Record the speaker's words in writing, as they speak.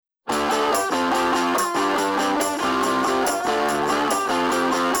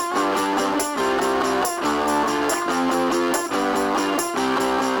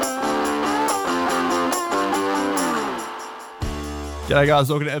G'day guys,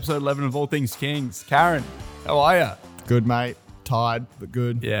 welcome to episode 11 of All Things Kings. Karen, how are ya? Good, mate. Tired, but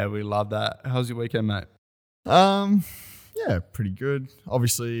good. Yeah, we love that. How's your weekend, mate? Yeah, pretty good.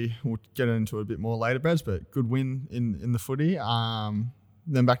 Obviously, we'll get into it a bit more later, Brez, but good win in the footy.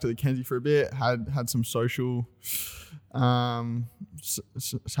 Then back to the Kenzie for a bit. Had some social, had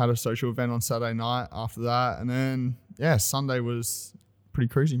a social event on Saturday night after that, and then Sunday was pretty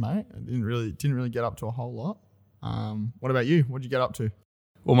cruisy, mate. I didn't really get up to a whole lot. What about you? What did you get up to?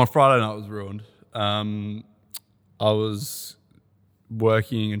 Well, my Friday night was ruined. I was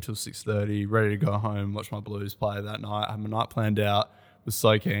working until 6:30, ready to go home, watch my Blues play that night. I had my night planned out, was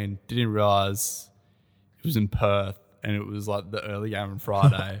so keen. Didn't realise it was in Perth and it was like the early game on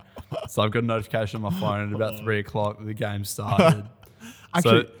Friday. So I've got a notification on my phone at about 3 o'clock that the game started.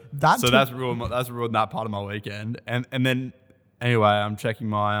 Actually, that's ruined that part of my weekend. And then anyway, I'm checking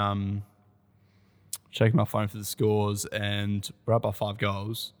my phone for the scores, and we're up by 5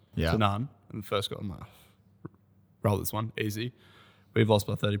 goals to none. And the first goal, I'm like, roll this one, easy. We've lost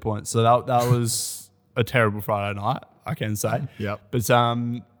by 30 points. So that was a terrible Friday night, I can say. Yep. But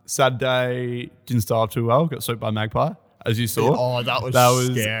Saturday didn't start off too well. Got swept by Magpie, as you saw. Oh, that was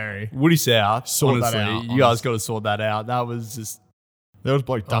scary. Woody South, Sort honestly, that out, you guys got to sort that out. That was just... There was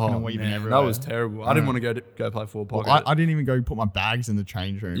bloke ducking and weaving everywhere. That was terrible. I didn't want to go play full pocket. Well, I didn't even go put my bags in the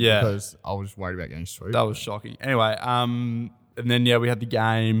change room because I was worried about getting swept. That was shocking. Anyway, and then we had the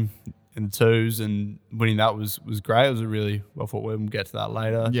game in the twos, and winning that was great. It was a really well fought win. We'll get to that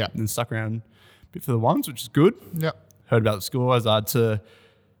later. Yeah. And then stuck around a bit for the ones, which is good. Yep. Heard about the score as I had to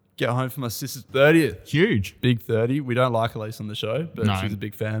get home for my sister's 30th. Huge. Big 30. We don't like Elise on the show, but No. she's a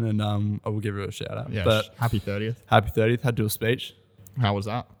big fan, and I will give her a shout out. Yeah. But Happy 30th. happy 30th. Had to do a speech. How was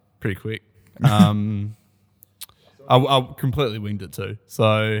that? Pretty quick. I completely winged it too.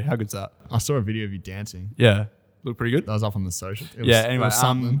 So how good's that? I saw a video of you dancing. Yeah. Looked pretty good. That was up on the social. Anyway, it was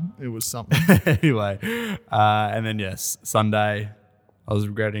something. It was something. Anyway, and then Sunday, I was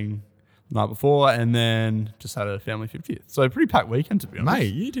regretting the night before, and then just had a family 50th. So a pretty packed weekend, to be honest.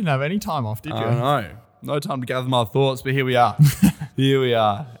 Mate, you didn't have any time off, did you? I know. No time to gather my thoughts, but here we are. Here we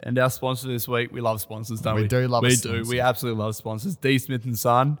are. And our sponsor this week, we love sponsors, don't we? We do love We sponsors. do. We absolutely love sponsors. D. Smith &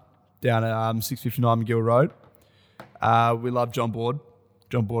 Son down at 659 McGill Road. We love John Board.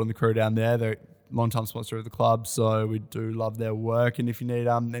 John Board and the crew down there. They're a long-time sponsor of the club, so we do love their work. And if you need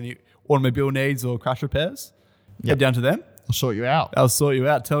any automobile needs or crash repairs, head down to them. I'll sort you out. They'll sort you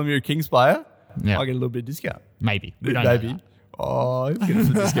out. Tell them you're a Kings player. Yeah. I'll get a little bit of discount. Maybe. We don't know Maybe. that. Oh, you get us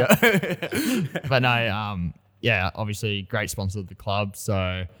a discount. But no, obviously great sponsor of the club.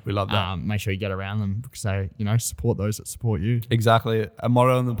 So We love that. Make sure you get around them because they, support those that support you. Exactly. A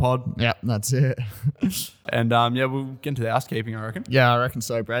motto on the pod. Yeah, that's it. And we'll get into the housekeeping, I reckon. Yeah, I reckon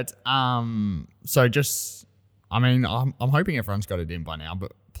so, Brad. I'm hoping everyone's got it in by now,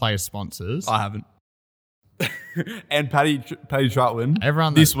 but player sponsors. I haven't. And Paddy Trotwin.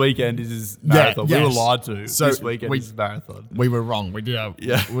 Everyone this weekend is his marathon. yes. We were lied to. So this weekend is his marathon. We were wrong. We did.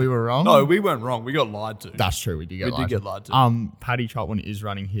 We were wrong. No, we weren't wrong. We got lied to. That's true. We did get lied to. Paddy Trotwin is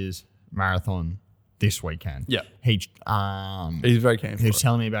running his marathon this weekend. Yeah. He's very keen for He was it.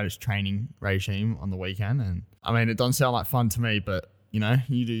 telling me about his training regime on the weekend, and it doesn't sound like fun to me, but you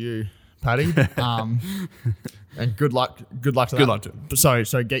do you, Paddy. And good luck to that. Good luck to him.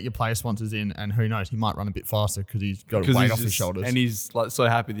 So get your player sponsors in, and who knows, he might run a bit faster because he's got a weight off his shoulders. And he's like so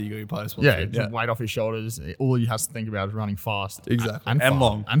happy that you got your player sponsor. yeah, just weight off his shoulders. All he has to think about is running fast. Exactly. And And far.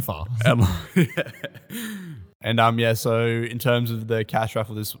 long. And far. And so in terms of the cash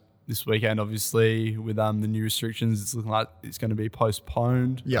raffle this weekend, obviously with the new restrictions, it's looking like it's going to be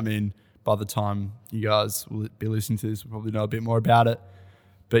postponed. Yeah. By the time you guys will be listening to this, we'll probably know a bit more about it.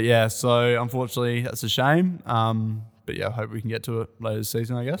 But so unfortunately that's a shame. But I hope we can get to it later this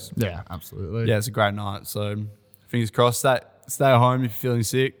season, I guess. Yeah, absolutely. Yeah, it's a great night. So fingers crossed. Stay at home if you're feeling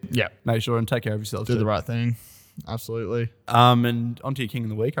sick. Yeah. Make sure and take care of yourself. Do the right thing. Absolutely. And onto your king of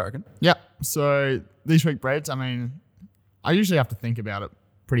the week, I reckon. Yeah. So this week, Breds, I usually have to think about it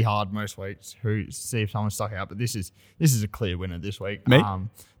pretty hard most weeks see if someone's stuck out, but this is a clear winner this week. Me?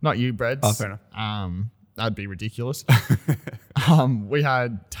 Not you, Breds. Oh, fair enough. That'd be ridiculous. We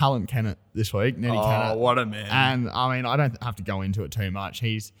had Talent Kennett this week, Nettie Kennett. Oh, what a man. And I don't have to go into it too much.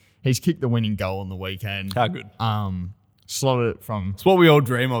 He's kicked the winning goal on the weekend. How good. Slotted it from... It's what we all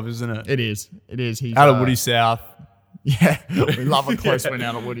dream of, isn't it? It is. He's Out of Woody South. Yeah, we love a close win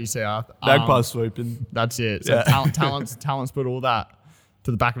out of Woody South. Magpie swooping. That's it. So talent's put all that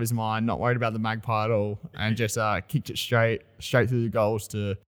to the back of his mind, not worried about the Magpie at all, and just kicked it straight through the goals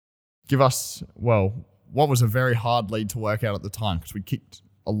to give us, what was a very hard lead to work out at the time because we kicked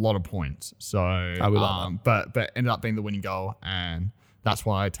a lot of points. So, I would love but ended up being the winning goal, and that's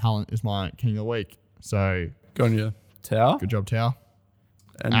why talent is my king of the week. So Go on you, Tower. good job, Tao.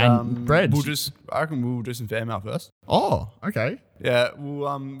 And Bread. I reckon we'll do some fan mail first. Oh, okay. Yeah,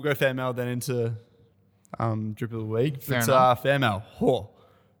 we'll go fan mail then into drip of the week. Fair But enough. fan mail,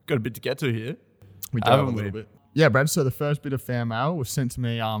 got a bit to get to here. We do have a Haven't little we? bit. Yeah, Brad. So the first bit of fan mail was sent to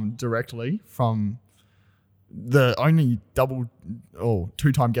me directly from the only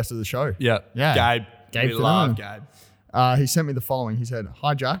two-time guest of the show. Yeah, Yeah. Gabe. We love Gabe. He sent me the following. He said,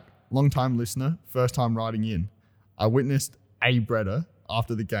 "Hi Jack, long-time listener, first time writing in. I witnessed a Bredder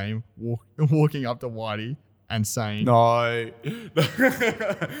after the game walking up to Whitey and saying No.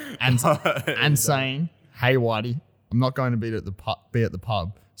 and saying, 'Hey Whitey, I'm not going to be at the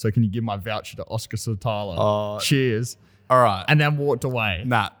pub. So can you give my voucher to Oscar Sotala? Cheers.' All right. And then walked away.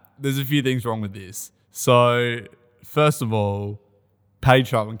 Nah, there's a few things wrong with this. So, first of all, Paddy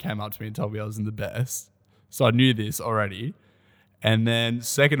Trotman came up to me and told me I wasn't the best. So I knew this already. And then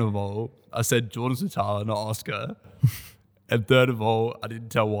second of all, I said Jordan Sotala, not Oscar. And third of all, I didn't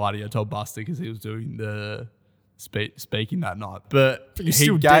tell Whitey, I told Buster because he was doing the speaking that night. But you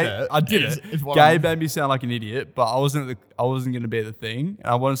still did it. I did Is it. what Gabe made me sound like an idiot, but I wasn't going to be at the thing. And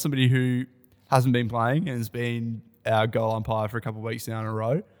I wanted somebody who hasn't been playing and has been our goal umpire for a couple of weeks now in a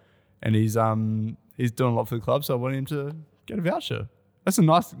row. And he's doing a lot for the club, so I wanted him to get a voucher. That's a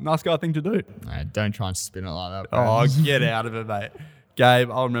nice guy thing to do. No, don't try and spin it like that. Oh, Brad. get out of it, mate. Gabe,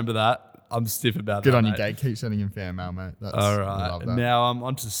 I'll remember that. I'm stiff about Good that. on you, mate. Gabe. Keep sending in fan mail, mate. That's, All we right. love that. Now I'm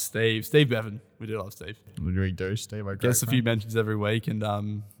on to Steve. Steve Bevan. We do love Steve. What do we do, Steve? Gets a few mentions every week,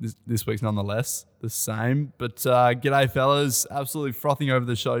 and this week's nonetheless the same. But g'day, fellas. Absolutely frothing over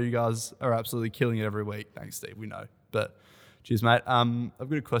the show. You guys are absolutely killing it every week. Thanks, Steve. We know. But cheers, mate. I've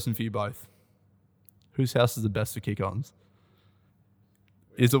got a question for you both. Whose house is the best for kick-ons?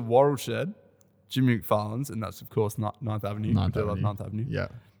 Is it Worrell Shed, Jimmy McFarlane's, and that's, of course, 9th Avenue. Ninth We do love Avenue. 9th Avenue. Yeah.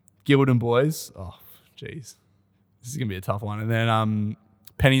 Gilbert Boys. Oh, jeez. This is going to be a tough one. And then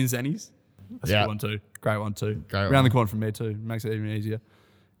Penny and Zennies. That's a Yeah. good one too. Great one too. Great Around one. the corner from me too. Makes it even easier.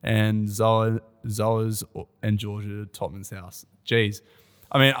 And Zoa's and Georgia Topman's house. Jeez.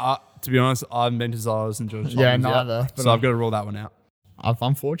 I mean, to be honest, I haven't been to Zoa's and Georgia Yeah, Topman's yet, neither, but so I've got to rule that one out. I've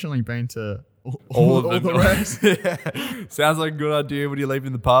unfortunately been to All of all them. the rest. Yeah. Sounds like a good idea when you're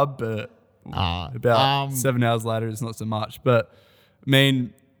leaving the pub, but about 7 hours later, it's not so much. But I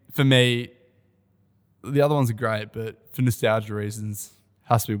mean, for me, the other ones are great, but for nostalgia reasons,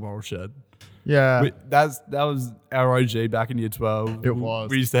 has to be Worrell Shed. Yeah. That was our OG back in year 12. It was.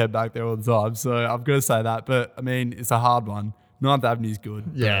 We used to head back there all the time. So I've got to say that. But I mean, it's a hard one. 9th Avenue's good.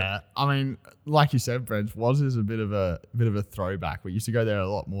 Yeah, I mean, like you said, Breds, is a bit of a throwback. We used to go there a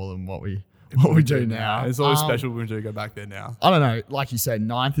lot more than what we do now. It's always special when we do go back there now. I don't know. Like you said,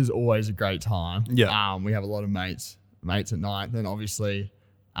 9th is always a great time. Yeah. We have a lot of mates at 9th, and obviously,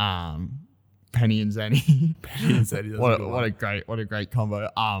 Penny and Zenny. Penny and Zenny, what a great combo.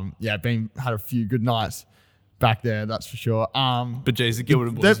 Had a few good nights back there, that's for sure. But geez, the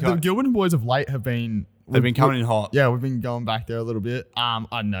Gilbert Boys. The Gilbert Boys of late have been. They've been coming in hot. Yeah, we've been going back there a little bit. I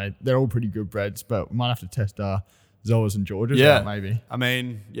don't know. They're all pretty good breads, but we might have to test Zoa's and Georgia's out, maybe. I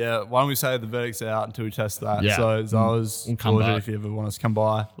mean, yeah, why don't we say the verdict's out until we test that? Yeah. So Zoa's, We'll come Georgia, back. if you ever want us to come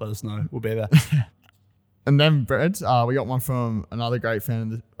by, let us know. We'll be there. And then breads, we got one from another great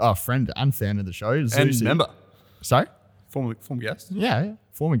fan of friend and fan of the show. And Zuzi. member, Sorry? former guest. Yeah,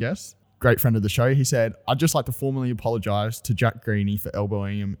 former guest. Great friend of the show. He said, "I'd just like to formally apologise to Jack Greeny for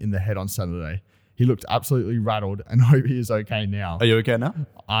elbowing him in the head on Saturday. He looked absolutely rattled and hope he is okay now. Are you okay now?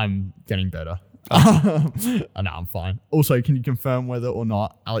 I'm getting better. No, I'm fine. Also, can you confirm whether or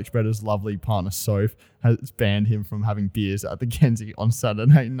not Alex Bredder's lovely partner Soph has banned him from having beers at the Kenzie on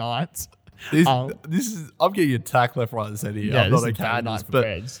Saturday nights? This is, I'm getting attacked left, right, and centre here. Yeah, I'm this not is a okay bad with night this, for but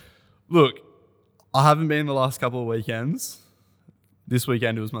Breds. look, I haven't been the last couple of weekends. This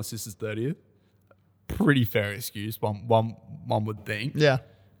weekend it was my sister's 30th. Pretty fair excuse, one would think. Yeah.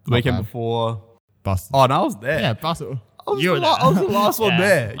 The weekend before. Busted. Oh, no, I was there. Yeah, busted. I was the last one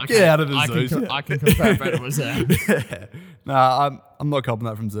there. Get out of the Zeus. I can confirm Bredder was there. Yeah. Nah, I'm not copping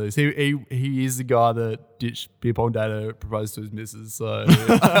that from Zeus. He is the guy that ditched beer pong day to propose to his missus, so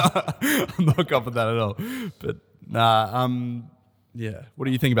I'm not copping that at all. But nah, yeah. What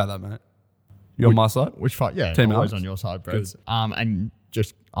do you think about that, mate? You on my side? Which fight? Yeah, Team always Alex? on your side, Breds. And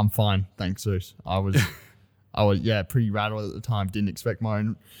just I'm fine, thanks, Zeus. I was pretty rattled at the time. Didn't expect my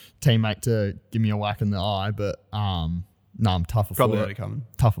own teammate to give me a whack in the eye, but I'm tougher Probably for already it. coming.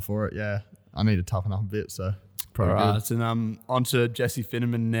 Tougher for it, yeah. I need to toughen up a bit, so probably All good. right, and on to Jesse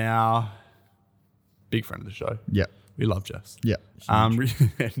Finneman now. Big friend of the show. Yeah, We love Jess. yeah. And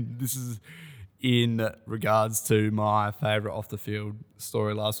this is in regards to my favourite off the field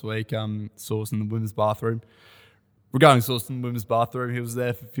story last week, Sauce in the women's bathroom. Regarding Sauce in the women's bathroom, he was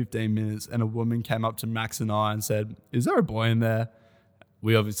there for 15 minutes and a woman came up to Max and I and said, "Is there a boy in there?"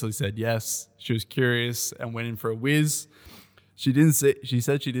 We obviously said yes. She was curious and went in for a whiz. She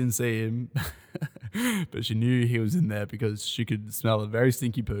said she didn't see him, but she knew he was in there because she could smell a very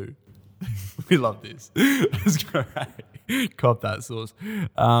stinky poo. We love this. It's great. Cop that, Sauce.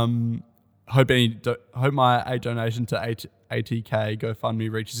 Hope my aid donation to ATK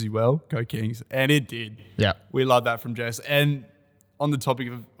GoFundMe reaches you well. Go Kings. And it did. Yeah. We love that from Jess. And on the topic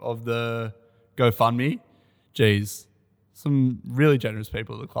of the GoFundMe, geez, some really generous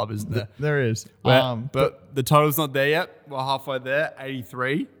people at the club, isn't there? There is. But the total's not there yet. We're halfway there,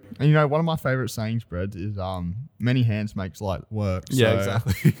 83. And you know, one of my favourite sayings, Brad, is many hands makes light work. So, Yeah,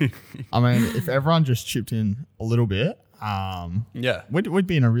 exactly. I mean, if everyone just chipped in a little bit, Yeah. we'd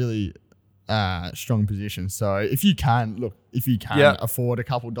be in a really strong position. So if you can Yeah. afford a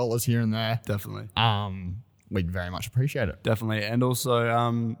couple dollars here and there, Definitely. we'd very much appreciate it. Definitely. And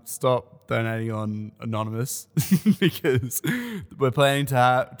also stop donating on Anonymous because we're planning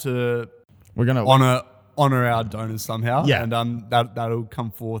to We're gonna honor our donors somehow. Yeah. And that'll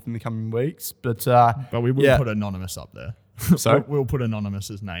come forth in the coming weeks. But we will yeah. put Anonymous up there. Sorry? We'll put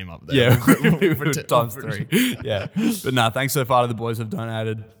Anonymous's name up there. Yeah, times 3. Yeah. But no, thanks so far to the boys who've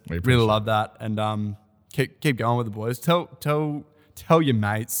donated. We appreciate Really love that. And keep going with the boys. Tell your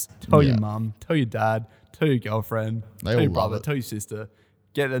mates, tell your mum, tell your dad, tell your girlfriend, They tell all your love brother, it. tell your sister.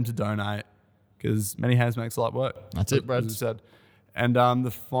 Get them to donate because many hands makes light work. That's it, Brad. As we said. And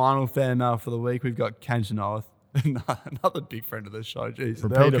the final fan mail for the week, we've got Kane Chenoth, another big friend of the show. Jeez,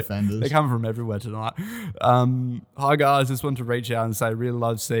 Repeat offenders. They're coming from everywhere tonight. Hi guys, just wanted to reach out and say really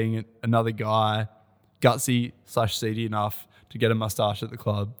love seeing another guy gutsy/seedy enough to get a mustache at the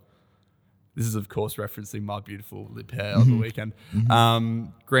club. This is of course referencing my beautiful lip hair on the weekend.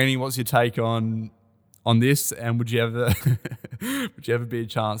 Granny, what's your take on this? And would you ever be a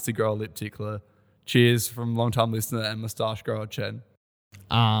chance to grow a lip tickler? Cheers from long-time listener and moustache grower Chen.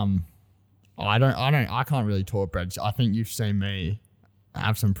 I can't really talk, Brad. I think you've seen me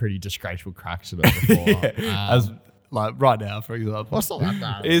have some pretty disgraceful cracks at it before. As like right now, for example. Well, it's not that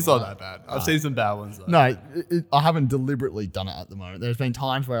bad. It's not that bad. I've seen some bad ones though. No, I haven't deliberately done it at the moment. There's been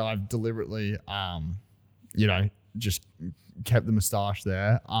times where I've deliberately, just kept the moustache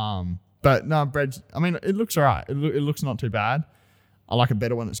there. But no, Brad, I mean, it looks all right. It looks not too bad. I like it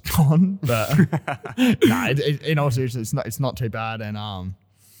better when it's gone, but no, in all seriousness, it's not too bad. And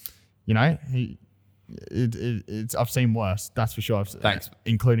it's I've seen worse. That's for sure. Thanks,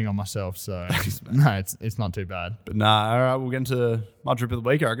 including on myself. So Thanks, no, it's not too bad. But nah, all right, we'll get into my drip of the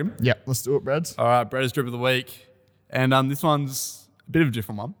week, I reckon. Yeah, let's do it, Brad. All right, Brett's drip of the week. And this one's a bit of a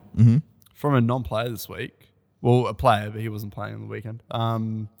different one. From a non-player this week. Well, a player, but he wasn't playing on the weekend.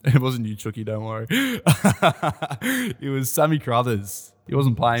 It wasn't you, Chucky, don't worry. It was Sammy Carruthers. He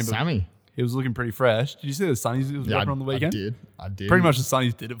wasn't playing, but Sammy. he was looking pretty fresh. Did you see the Sunnies he was repping on the weekend? I did. Pretty much the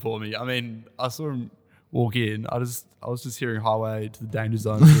Sunnies did it for me. I mean, I saw him walk in. I was just hearing Highway to the Danger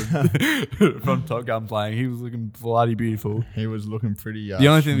Zone from Top Gun playing. He was looking bloody beautiful. He was looking pretty. The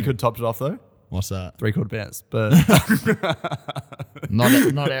only thing that could top it off, though, what's that? 3-quarter pants. But not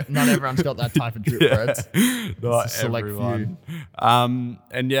everyone's got that type of drip, Brad. not select everyone.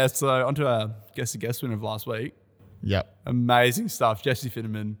 And yeah, so onto our guest winner of last week. Yep. Amazing stuff, Jesse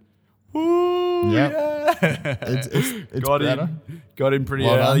Finneman. Woo, Yep. yeah. It's got better. got in pretty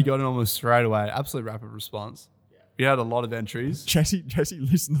Well early, done. got in almost straight away. Absolute rapid response. We had a lot of entries. Jesse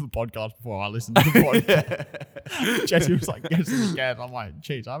listened to the podcast before I listened to the podcast. Jesse was like, guess it again. I'm like,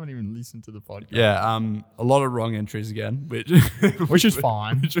 geez, I haven't even listened to the podcast. Yeah, a lot of wrong entries again, which is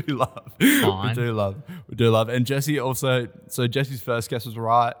fine. Which we love. Fine. We do love. And Jesse also, so Jesse's first guess was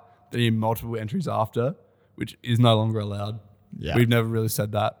right. Then he had multiple entries after, which is no longer allowed. Yeah. We've never really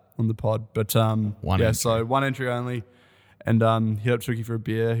said that on the pod, but entry. So one entry only. And hit up Chucky for a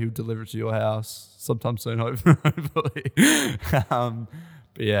beer. He would deliver it to your house sometime soon, hopefully. But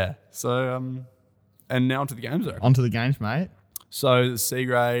yeah, so and now onto the games, though. On to the games, mate. So the C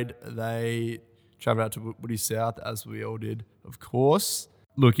grade, they travelled out to Woody South, as we all did, of course.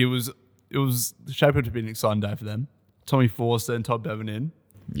 Look, it was shaped up to be an exciting day for them. Tommy Forster and Todd Bevan in,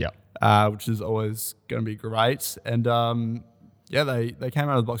 Yep. which is always going to be great. And they came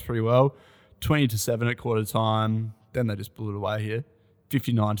out of the box pretty well. 20-7 at quarter time. Then they just blew it away here.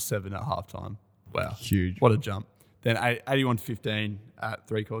 59-7 at halftime. Wow. Huge. What a jump. Then 81-15 at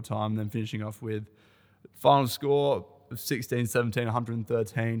 3-quarter time. Then finishing off with final score of 16-17,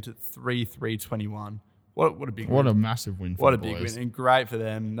 113 to 3-3-21. What a big What win. a massive win for What the a big boys. win. And great for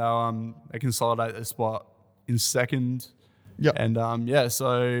them. They consolidate their spot in second. Yep. And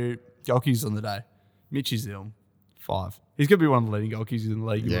so goalkeepers on the day. Mitchy Zilm, 5. He's going to be one of the leading goalkeepers in the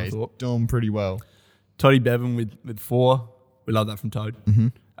league, you would Yeah, have he's thought. doing pretty well. Toddy Bevan with 4. We love that from Toad.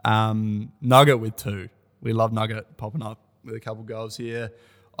 Mm-hmm. Nugget with 2. We love Nugget popping up with a couple goals here.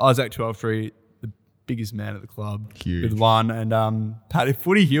 Isaac 12-3, the biggest man at the club. Huge. With 1. And Paddy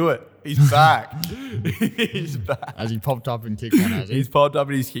Footy Hewitt, he's back. He's back. As he popped up and kicked one, has he? He's popped up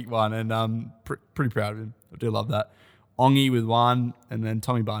and he's kicked 1. And pretty proud of him. I do love that. Ongi with 1. And then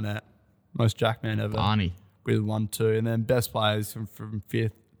Tommy Barnett, most jack man ever. Barney. With 1-2. And then best players from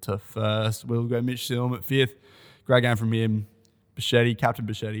 5th to 1st. We'll go Mitch Silm at 5th. Great game from him. Bichetti, Captain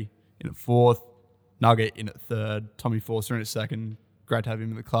Bichetti, in at 4th. Nugget in at 3rd. Tommy Forster in at 2nd. Great to have him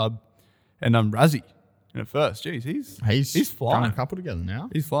in the club. And Razzie in at 1st. Jeez, he's He's flying. got a couple together now.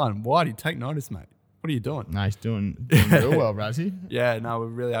 He's flying. Why do you take notice, mate? What are you doing? No, he's doing real well, Razzie. Yeah, no, we're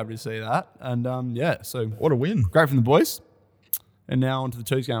really happy to see that. And so What a win. great from the boys. And now on to the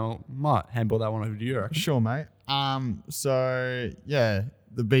Chiefs game. I might handball that one over to you, I reckon. Sure, mate. So yeah,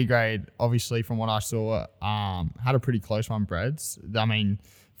 the B grade, obviously, from what I saw, had a pretty close one, Breads. I mean,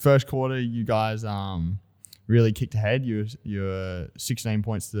 first quarter, you guys really kicked ahead. You were 16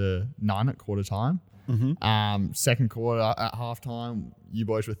 points to 9 at quarter time. Mm-hmm. Second quarter at halftime, you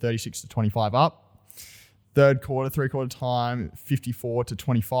boys were 36 to 25 up. Third quarter, 3/4 time, 54 to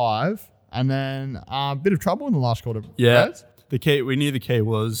 25. And then a bit of trouble in the last quarter. Yeah. Breads. We knew the key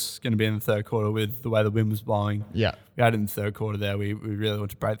was going to be in the third quarter with the way the wind was blowing. Yeah. We had it in the third quarter there. We really wanted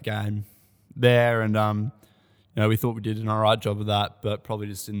to break the game there. And, we thought we did an all right job of that, but probably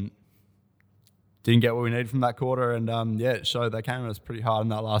just didn't get what we needed from that quarter. And, it showed they came at us pretty hard in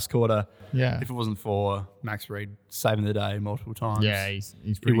that last quarter. Yeah. If it wasn't for Max Reed saving the day multiple times, Yeah, he's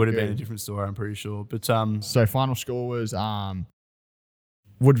it pretty would have good. been a different story, I'm pretty sure. But So final score was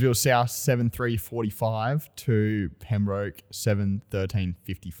Woodville South 7-3-45 to Pembroke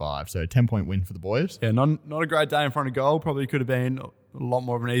 7-13-55. So 10-point win for the boys. yeah, not a great day in front of goal. Probably could have been a lot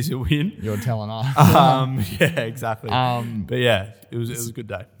more of an easier win. You're telling us. Yeah, exactly. But yeah, it was a good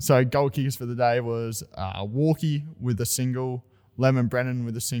day. So goal kickers for the day was Walkie with a single, Lemon Brennan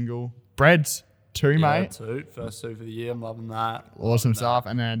with a single, Breads 2, Yeah, mate. 2. First 2 for the year. I'm loving that. Awesome stuff.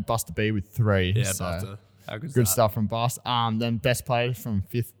 And then Buster B with 3. Yeah, so Buster. How good's good that? stuff from Bust. Then best players from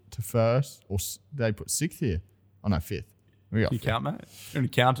 5th to 1st, or they put 6th here. Oh no, 5th. We got You count, mate? You only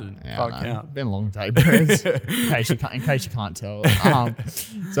counted. Yeah, Can't no, count. been a long day, boys. in case you can't tell.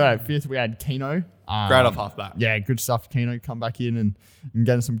 So 5th we had Keno. Great off halfback. Yeah, good stuff. Keno come back in and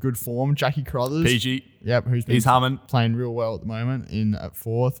getting some good form. Jackie Crothers. PG. Yep, who's been He's humming. playing real well at the moment in at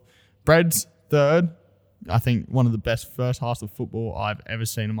 4th. Breads 3rd. I think one of the best first halves of football I've ever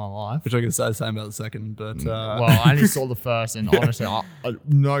seen in my life. Which I can say the same about the second, but Well, I only saw the first, and honestly,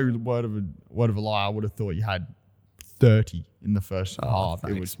 no word of a lie, I would have thought you had 30 in the first half.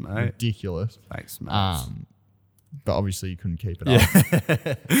 thanks, It was mate. ridiculous. thanks, mate. But obviously you couldn't keep it up.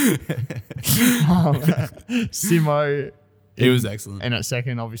 Simo, It was excellent. and at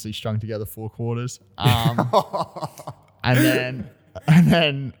second, obviously strung together 4 quarters. And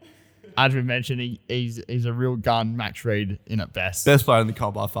then, as we mentioned, he's a real gun. Max Reed in at best. Best player in the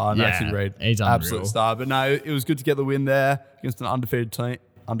comp by far, Yeah, Maxi Reed. he's unreal. Absolute star. But no, it was good to get the win there against an undefeated team.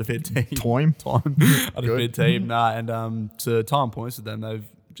 Time. Undefeated team. Nah, and to time points with them, they've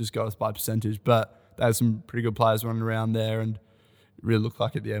just got us by percentage. But they had some pretty good players running around there, and it really looked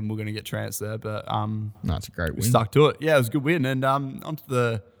like at the end we're going to get trounced there. But No, it's a great we win. stuck to it. Yeah, it was a good win. And onto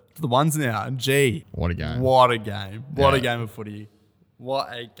the ones now. And gee, What a game. what a game. What a Yeah. game of footy. What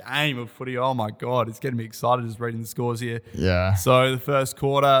a game of footy. Oh my God. It's getting me excited just reading the scores here. Yeah. So the first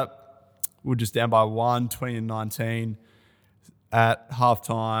quarter, we're just down by 1, 20-19. At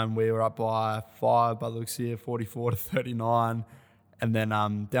halftime, we were up by 5 by the looks here, 44 to 39. And then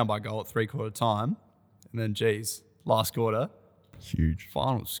down by a goal at 3/4 time. And then, geez, last quarter, Huge.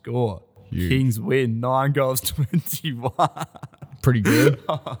 final score. Huge. Kings win, 9 goals, 21. Pretty good.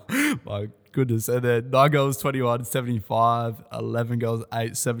 My goodness. And then 9 goals, 21, 75, 11 goals,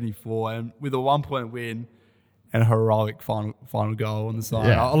 8, 74. And with a 1-point win and a heroic final goal on the side.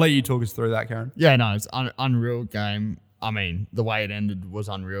 Yeah. I'll let you talk us through that, Karen. Yeah, no, it's unreal game. I mean, the way it ended was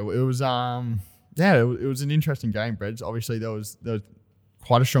unreal. It was it was an interesting game, Breads. Obviously, there was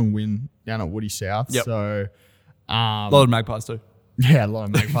quite a strong win down at Woody South. Yep. So, A lot of Magpies too. yeah, a lot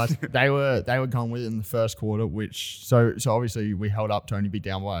of magpies. they were going with it in the first quarter, which so obviously we held up to only be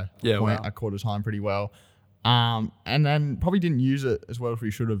down by a point wow. at quarter time pretty well. And then probably didn't use it as well as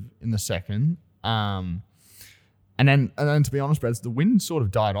we should have in the second. And And then to be honest, Brett, the wind sort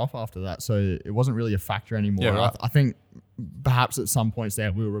of died off after that, so it wasn't really a factor anymore. Yeah, right. I think perhaps at some points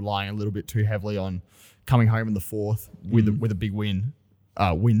there we were relying a little bit too heavily on coming home in the fourth with a big wind,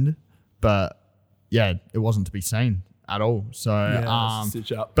 but yeah, it wasn't to be seen at all. So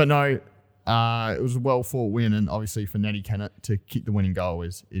stitch up. but no, it was a well fought win, and obviously for Nettie Kennett to kick the winning goal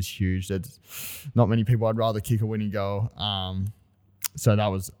is huge. There's not many people I'd rather kick a winning goal. So that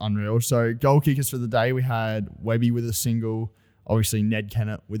was unreal. So goal kickers for the day, we had Webby with a single, obviously Ned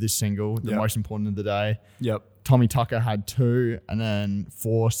Kennett with his single, the most important of the day. Yep. Tommy Tucker had 2, and then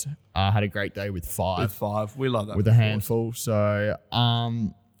Force had a great day with 5. With 5. We love that. With a handful. So,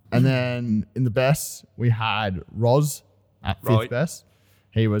 and then in the best, we had Roz at 5th best.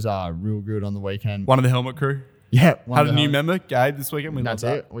 He was real good on the weekend. One of the helmet crew. Yeah. Had a new member, Gabe, this weekend. We That's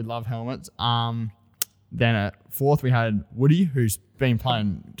love it. We love helmets. Then at 4th, we had Woody, who's been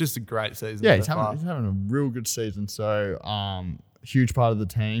playing. Just a great season. Yeah, he's having a real good season. So, huge part of the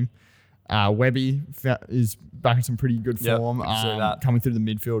team. Webby is back in some pretty good form. Coming through the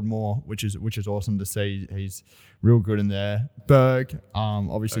midfield more, which is awesome to see. He's real good in there. Berg,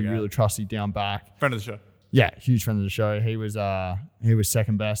 obviously really trusty down back. Friend of the show. Yeah, huge friend of the show. He was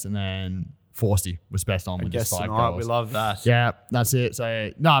second best, and then Forsty was best on with his 5 goals. We love that. Yeah, that's it.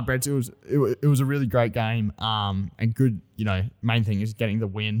 So Brett, it was a really great game. And good. Main thing is getting the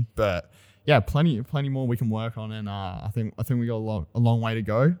win, but yeah, plenty more we can work on, and I think we got a long way to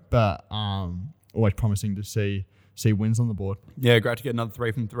go, but always promising to see wins on the board. Yeah, great to get another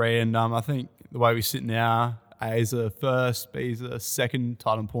 3 from 3, and I think the way we sit now, A's a first, B's a second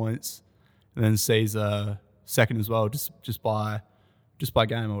title points, and then C's a second as well, just by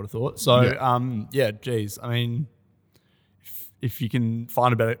game, I would have thought. So geez, I mean, if you can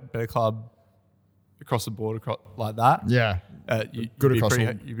find a better club across the board like that, you'd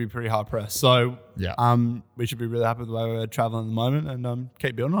be pretty hard pressed. So we should be really happy with the way we're traveling at the moment, and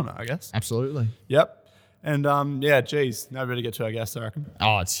keep building on it, I guess. Absolutely. Yep. And geez, now we better get to our guests, I reckon.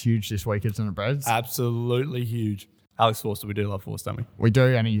 Oh, it's huge this week, isn't it, Brad? Absolutely huge. Alex Forster, we do love Forster, don't we? We do,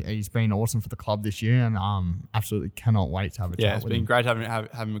 and he's been awesome for the club this year, and absolutely cannot wait to have a chat with him. Yeah, it's been great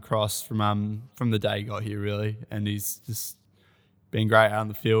having him across from the day he got here, really, and he's just been great out on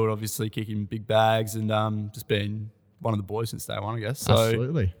the field, obviously kicking big bags, and just been one of the boys since day one, I guess. So,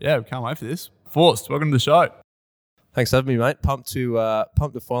 absolutely. Yeah, we can't wait for this. Forst, welcome to the show. Thanks for having me, mate. Pumped to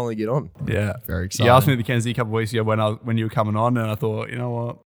finally get on. Yeah, very excited. You asked me at the Kenzie a couple of weeks ago when you were coming on, and I thought, you know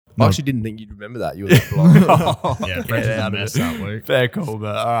what? I actually didn't think you'd remember that. You were that blind. Yeah, Brett is a mess that week. Fair call,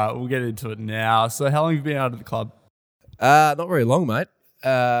 but all right, we'll get into it now. So how long have you been out of the club? Not very long, mate.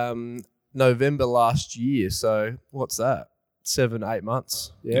 November last year. So what's that? 7-8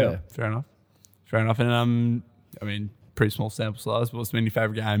 months. Yeah. Fair enough. And I mean, pretty small sample size, but what's been your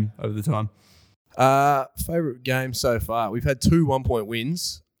favourite game over the time? Favourite game so far? We've had 2 1-point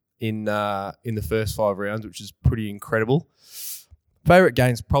wins in the first 5 rounds, which is pretty incredible. Favourite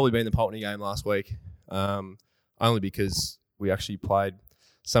game's probably been the Pulteney game last week, only because we actually played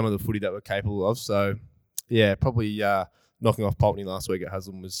some of the footy that we're capable of. So, yeah, probably knocking off Pulteney last week at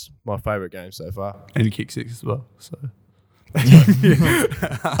Haslam was my favourite game so far. And you kick 6 as well. So,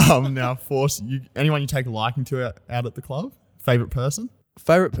 now, Force, anyone you take a liking to out at the club? Favourite person?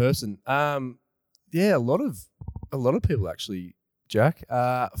 Favourite person? Yeah, a lot of people actually, Jack.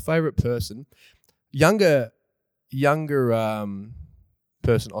 Favourite person, younger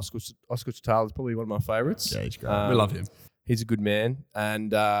person, Oscar Chital is probably one of my favourites. Yeah, he's great. We love him. He's a good man,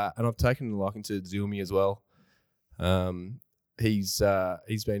 and I've taken a liking to Zilmi as well. He's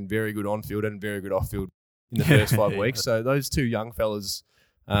been very good on field and very good off field in the first 5 weeks. So those 2 young fellas,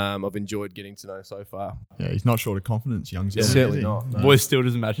 I've enjoyed getting to know so far. Yeah, he's not short of confidence, young Zilmi. Yeah, certainly not. No. Boy still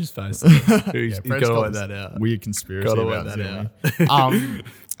doesn't match his face. He's got to work that out. Weird conspiracy Got to about work that Zilmi. out.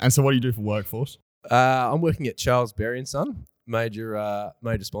 And so what do you do for workforce? I'm working at Charles Berry and Son, major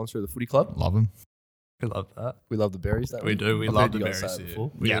sponsor of the footy club. Love him. We love that. We love the berries. Don't we? We do. We I've love heard the you guys berries say it here.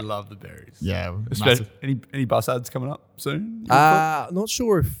 before. We love the berries. Yeah. Especially any bus ads coming up soon? Not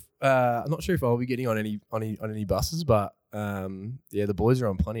sure if I'll be getting on any buses, but the boys are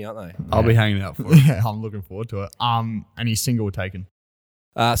on plenty, aren't they? I'll be hanging out for it. Yeah, I'm looking forward to it. And he's single taken.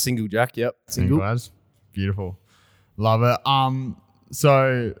 Single, Jack. Yep, single. As beautiful. Love it.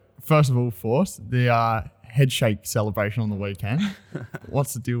 So first of all, Force, the head shake celebration on the weekend.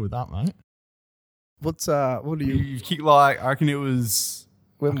 What's the deal with that, mate? What do You kicked I reckon it was.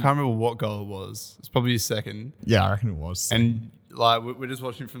 I can't remember what goal it was. It's probably his second. Yeah, I reckon it was. And we're just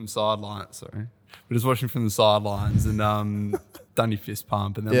watching from the sidelines. Sorry, we're just watching from the sidelines and done your fist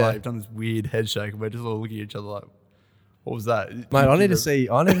pump, and then you've done this weird head shake, and we're just all looking at each other like, What was that? Mate, I need to see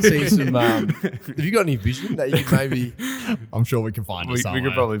some. Have you got any vision that you could maybe? I'm sure we can find it We somewhere.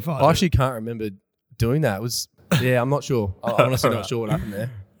 could probably find I actually can't remember doing that. It was I'm not sure. I'm honestly not sure what happened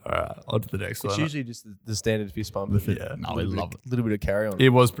there. All right, on to the next It's one. usually just the standard fist bump. Yeah. No, we love it. A little bit of carry on. It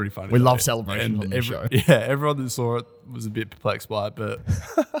was pretty funny. We though. love celebrations on the show. Yeah, everyone that saw it was a bit perplexed by it, but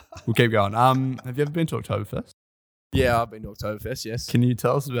we'll keep going. Have you ever been to Oktoberfest? Yeah, I've been to Oktoberfest. Yes. Can you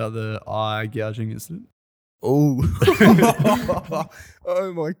tell us about the eye gouging incident? Oh.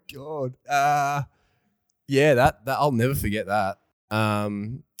 Oh my god. Yeah, that I'll never forget that. I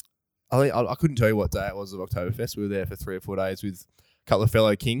think I couldn't tell you what day it was of Oktoberfest. We were there for 3 or 4 days with a couple of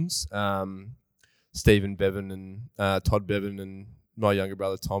fellow kings, Stephen Bevan and Todd Bevan, and my younger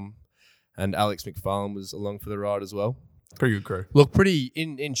brother Tom, and Alex McFarlane was along for the ride as well. Pretty good crew. Look, pretty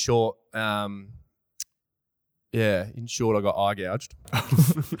in short. In short, I got eye gouged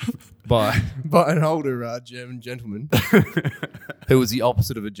by an older German gentleman who was the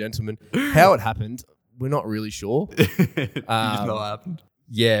opposite of a gentleman. How it happened, we're not really sure. It just not happened.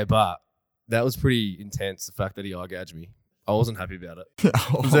 Yeah, but that was pretty intense. The fact that he eye gouged me, I wasn't happy about it.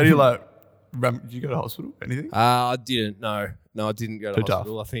 Was there any like? Did you go to hospital? Anything? I didn't. No, I didn't go to Too tough.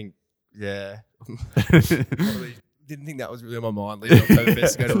 hospital. I think, probably didn't think that was really on my mind. Leaving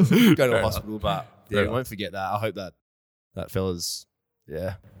Oktoberfest to go to Fair a enough. hospital, but Fair we enough. won't forget that. I hope that fella's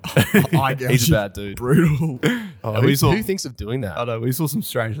I guess he's a bad dude. brutal. Oh, we saw- who thinks of doing that? I know. We saw some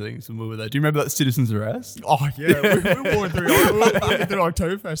strange things when we were there. Do you remember that citizen's arrest? Oh yeah, we were walking through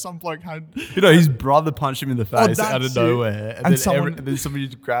Oktoberfest. Some bloke had You know, his brother punched him in the face that's out of it. nowhere, And and then somebody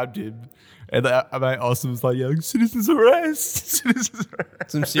just grabbed him, and mate Austin was like, "Yeah, citizen's arrest, citizen's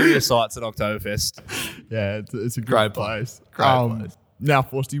arrest." Some serious sights at Oktoberfest. yeah, it's a Great great place. Great place. Now,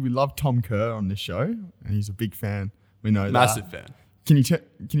 Forsty, we love Tom Kerr on this show, and he's a big fan. We know Massive that. fan. Can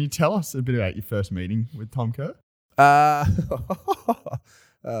you tell us a bit about your first meeting with Tom Kerr?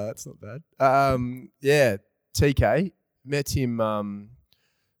 That's not bad. Yeah, TK met him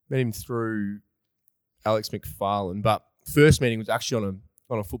through Alex McFarlane, but first meeting was actually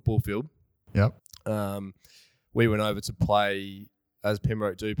on a football field. Yep. We went over to play, as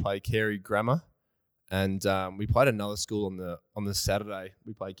Pembroke do, play Carey Grammar, and we played another school on the Saturday.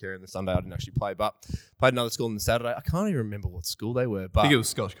 We played Carey on the Sunday. I didn't actually play, but played another school on the Saturday. I can't even remember what school they were, I but think it was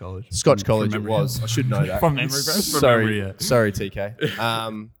Scotch College. Scotch From College it memory. was. I should know that. From memory, bro. From Sorry, memory, yeah. sorry,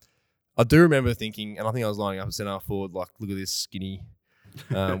 TK. I do remember thinking, and I think I was lining up at centre forward, like, look at this skinny,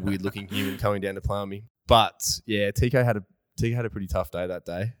 weird-looking human coming down to play on me. But yeah, TK had a pretty tough day that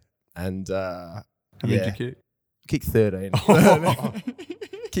day, and How many did you kick? kicked 13.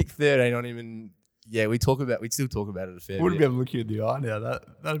 Kicked 13 on him, and yeah, we still talk about it a fair Wouldn't be bit. able to look you in the eye now.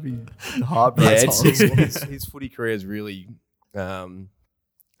 That'd be hard. Yeah, That's his footy career is really,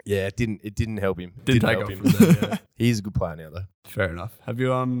 it didn't help him. Didn't take help off him. from there. Yeah. He's a good player now, though. Fair enough. Have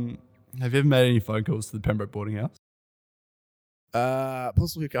you ever made any phone calls to the Pembroke boarding house?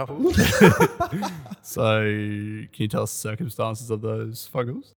 Possibly a couple. So, can you tell us the circumstances of those phone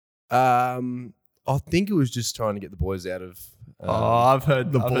calls? I think it was just trying to get the boys out of. I've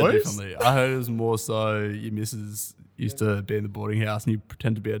heard the I've heard boys? differently. I heard it was more so your missus used to be in the boarding house and you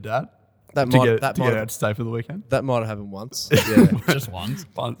pretend to be a dad that to might get that to might get have, out to stay for the weekend. that might have happened once. Yeah, Just once.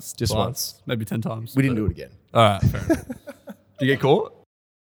 Once, Just twice, once. maybe 10 times. we didn't do it again. All right, fair enough. Did you get caught?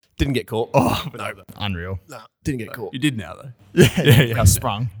 Didn't get caught. Oh, no, Unreal. no, didn't get caught. you did now though. Yeah, yeah.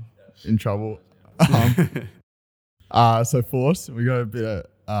 sprung in trouble. So Force, we got a bit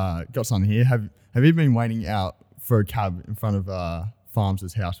of got something here. Have you been waiting out for a cab in front of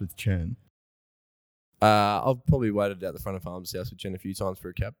Farms' house with Churn? I've probably waited out the front of Farms' house with Jen a few times for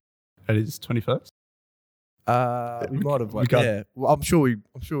a cab. It is 21st. We might have. we can't- Yeah, well, I'm sure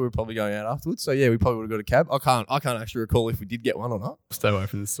we're probably going out afterwards. So yeah, we probably would have got a cab. I can't actually recall if we did get one or not. Stay away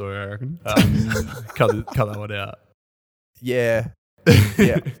from this story, I reckon. Cut that one out. Yeah,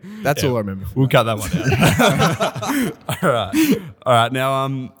 yeah, that's Yeah. all I remember. We'll cut that one out. All right. Now,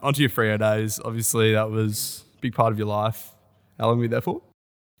 onto your Freo days. Obviously, that was a big part of your life. How long were you there for?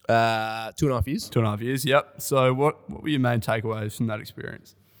 2.5 years. 2.5 years. Yep. So, what were your main takeaways from that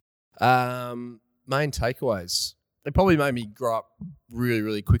experience? Main takeaways. It probably made me grow up really,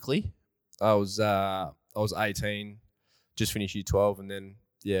 really quickly. I was 18, just finished year 12, and then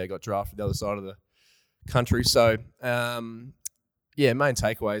got drafted the other side of the country. So main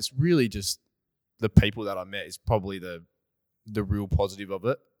takeaways really just the people that I met is probably the real positive of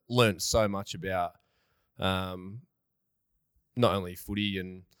it. Learned so much about not only footy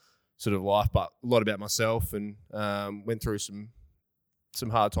and sort of life, but a lot about myself, and went through some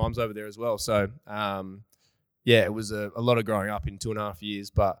hard times over there as well. So it was a lot of growing up in 2.5 years,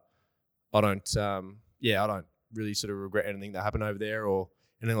 but I don't really sort of regret anything that happened over there or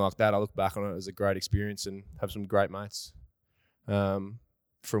anything like that. I look back on it as a great experience and have some great mates from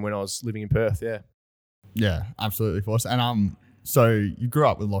when I was living in Perth. Yeah. Yeah, absolutely, Force. And so you grew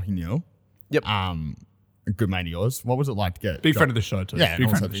up with Lockie Neal. Yep. A good mate of yours. What was it like to get Big friend of the show too. Yeah, big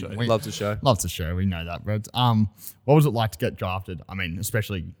also friend of the show. Loves the show. Loves the show. We know that, Brad. What was it like to get drafted? I mean,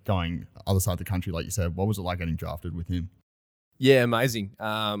 especially going other side of the country, like you said. What was it like getting drafted with him? Yeah, amazing.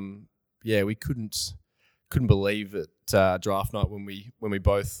 We couldn't believe it draft night when we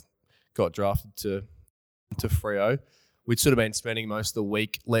both got drafted to Freo. We'd sort of been spending most of the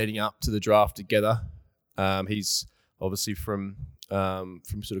week leading up to the draft together. He's obviously from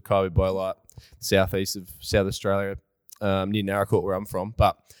sort of Kaiwi Bolat, southeast of South Australia, near Naracoorte where I'm from.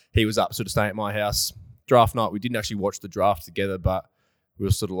 But he was up sort of staying at my house. Draft night, we didn't actually watch the draft together, but we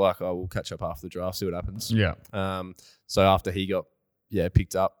were sort of like, oh, we'll catch up after the draft, see what happens. Yeah. So after he got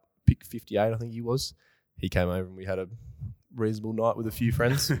picked up, pick 58, I think he was, he came over and we had a reasonable night with a few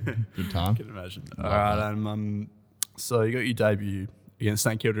friends. Good time. I can imagine. All right, so you got your debut against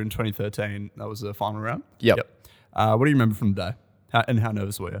St Kilda in 2013. That was the final round. Yep. What do you remember from the day? How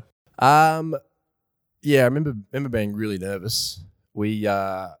nervous were you? I remember being really nervous. We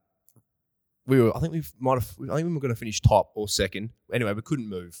were. I think we were going to finish top or second. Anyway, we couldn't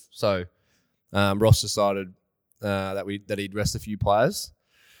move. So Ross decided that he'd rest a few players,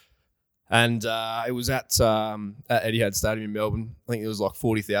 and it was at Etihad Stadium in Melbourne. I think there was like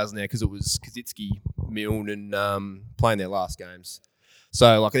 40,000 there because it was Kazitsky, Milne, and playing their last games.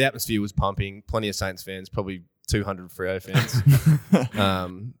 So like the atmosphere was pumping. Plenty of Saints fans, probably 200 Freo fans.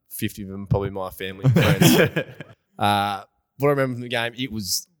 50 of them probably my family friends. What I remember from the game, it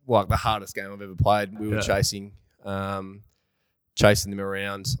was like the hardest game I've ever played. We were chasing them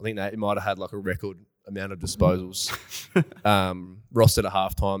around. I think they might have had like a record amount of disposals. Ross said at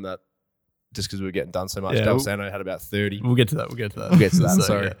halftime that just because we were getting done so much, Dalsano had about 30. We'll get to that. We'll get to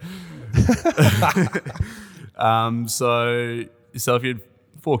that. Sorry. So yourself, you had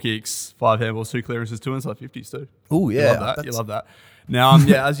 4 kicks, 5 handballs, 2 clearances, 2 inside 50s too. Oh yeah, You love that. Now,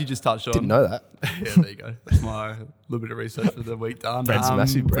 as you just touched on, didn't know that. Yeah, there you go. That's my little bit of research for the week done. Bred's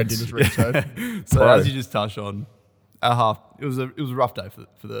massive. Bred did his research. So as you just touched on, at half, it was a rough day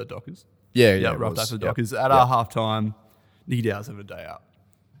for the Dockers. Yeah, rough day for the Dockers. At our half time, Nicky Dow's having a day out,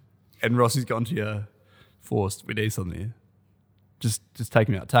 and Rossi's gone to you, forced. We need something here. Just take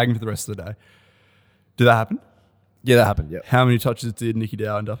him out. Tag him for the rest of the day. Did that happen? Yeah, that happened. Yeah. How many touches did Nicky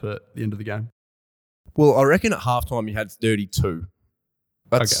Dow end up at the end of the game? Well, I reckon at halftime you had 32.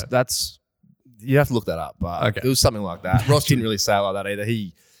 That's you have to look that up, but it was something like that. Ross didn't really say it like that either.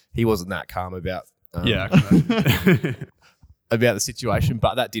 He wasn't that calm about I can about the situation,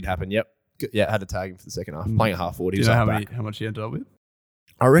 but that did happen. Yep. Yeah, had to tag him for the second half. Playing at half 40. Do you know how much he ended up with?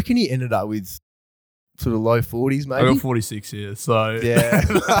 I reckon he ended up with sort of low 40s, maybe. I got 46 here, so yeah,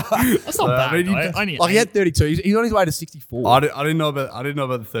 That's not bad. he had 32. He's on his way to 64. I didn't know about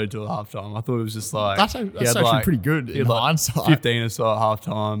the 32 at halftime. I thought it was just like That's actually pretty good in hindsight. 15 or so at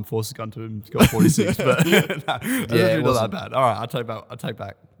halftime. Forced a gun to him. He's got 46, but it not that bad. All right, I take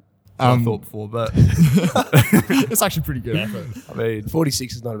back. I thought before, but it's actually pretty good effort. I mean,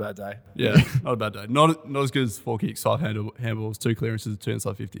 46 is not a bad day. Yeah, not a bad day. Not as good as 4 kicks, 5 handballs, 2 clearances, 2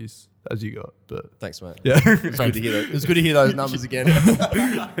 inside 50s as you got. But thanks, mate. yeah, It's good to hear that. It was good to hear those numbers again.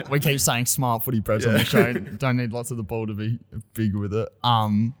 We keep saying smart footy pros on the show. Don't need lots of the ball to be big with it.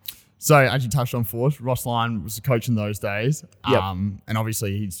 So as you touched on, Force, Ross Lyon was the coach in those days. Yep. And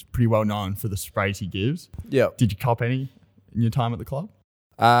obviously he's pretty well known for the sprays he gives. Yeah. Did you cop any in your time at the club?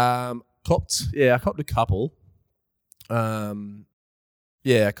 I copped a couple. I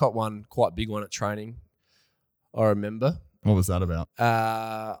copped one, quite big one at training. I remember. What was that about?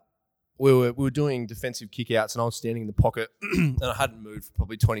 We were doing defensive kickouts, and I was standing in the pocket, and I hadn't moved for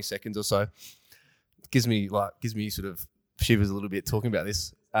probably 20 seconds or so. Gives me sort of shivers a little bit talking about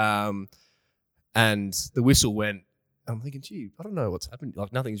this. And the whistle went. I'm thinking, gee, I don't know what's happened.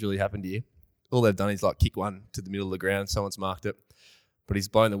 Like nothing's really happened here. All they've done is like kick one to the middle of the ground. Someone's marked it. But he's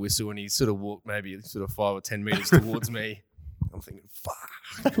blown the whistle and he's sort of walked maybe sort of 5 or 10 meters towards me. I'm thinking, fuck,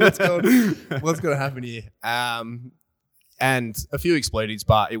 what's going to happen here? And a few expletives,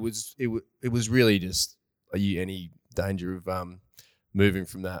 but it was really just, are you any danger of moving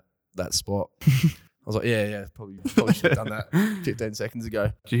from that spot? I was like, yeah, probably should have done that 15 seconds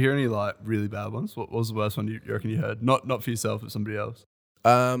ago. Did you hear any like really bad ones? What was the worst one you reckon you heard? Not for yourself, but somebody else.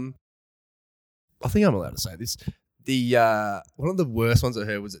 I think I'm allowed to say this. The one of the worst ones I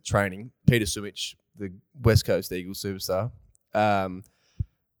heard was at training. Peter Sumich, the West Coast Eagles superstar,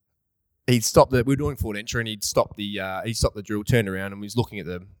 he'd stopped we were doing forward entry, and he'd stopped the drill, turned around, and was looking at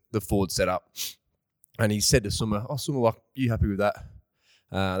the forward setup. And he said to Summer, Summer, like, you happy with that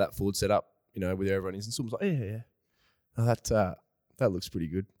forward setup, with everyone is? And Summer's like, yeah. Oh, that looks pretty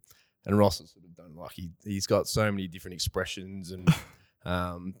good. And Ross has sort of done, like, he's got so many different expressions and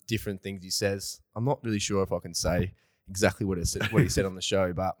different things he says. I'm not really sure if I can say exactly what he said on the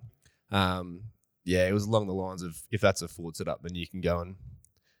show, but it was along the lines of, if that's a forward setup, then you can go and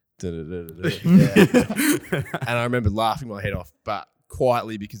yeah. And I remember laughing my head off, but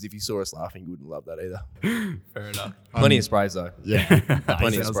quietly, because if you saw us laughing, you wouldn't love that either. Fair enough. Plenty of sprays though. Yeah,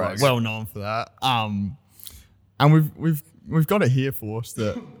 Plenty of sprays. Well known for that. And we've got it here for us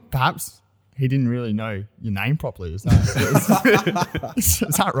that perhaps he didn't really know your name properly. Is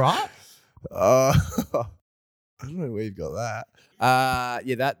that right? I don't know where you've got that.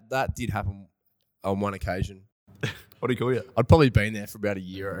 That did happen on one occasion. What do you call you? I'd probably been there for about a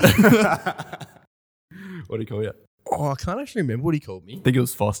year. What do you call you? Oh, I can't actually remember what he called me. I think it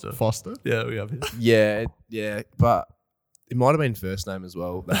was Foster. Foster? Yeah, we have it. Yeah, but it might have been first name as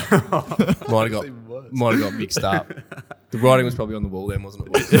well. That might have got mixed up. The writing was probably on the wall then, wasn't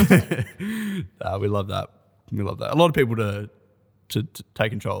it? We love that. We love that. A lot of people to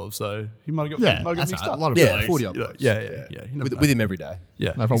take control of, so he might have got mixed up. A lot of Yeah, players. 40 odd. Yeah. With him every day.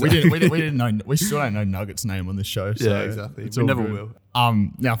 Yeah. No, but we didn't know. We still don't know Nuggets' name on this show. So Yeah, exactly. It's We all never good. will.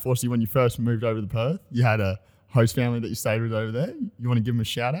 Now, Forsty, when you first moved over to Perth, you had a host family that you stayed with over there. You want to give them a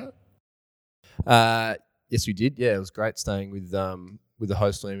shout out? Yes, we did. Yeah, it was great staying with the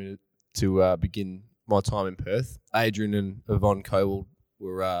host family to begin my time in Perth. Adrian and Yvonne Cowell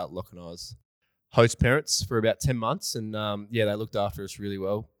were Locke and I's host parents for about 10 months, and they looked after us really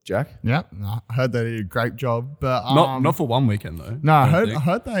well. Jack? Yeah, no, I heard they did a great job, but Not for one weekend though. No, I don't think.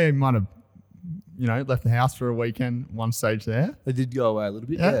 heard they might have, left the house for a weekend one stage there. They did go away a little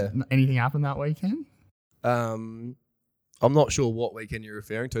bit. Yeah. Anything happened that weekend? I'm not sure what weekend you're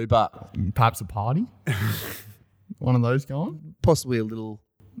referring to, but Perhaps a party. One of those going. possibly a little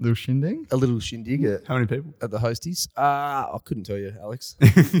Shindig. shindig How many people? at the hosties. I couldn't tell you, Alex.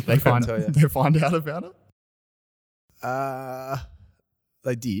 They find tell you. they find out about it.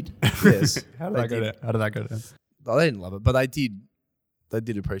 They did. Yes. How did that go down? No, they didn't love it, but they did. They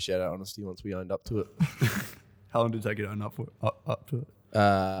did appreciate our honesty once we owned up to it. How long did it take you to own up to it?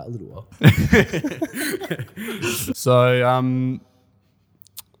 A little while. So,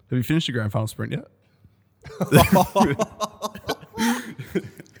 have you finished the grand final sprint yet?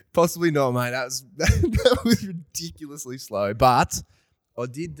 Possibly not, mate. That was ridiculously slow. But I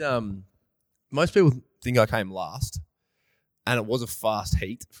did. Most people think I came last, and it was a fast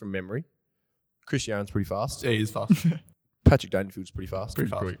heat from memory. Chris Yaron's pretty fast. Yeah, he's fast. Patrick Dangerfield's pretty fast. Pretty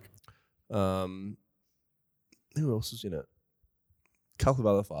fast. Quick. Who else was in it? A couple of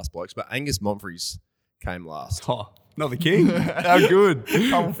other fast blokes, but Angus Montfries came last. Oh, not the king. How good.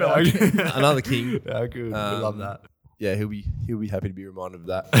 Another king. How good. We love that. Yeah, he'll be happy to be reminded of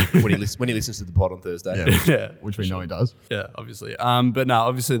that when he listens to the pod on Thursday. Yeah, Yeah. which we know he does. Yeah, obviously. But no,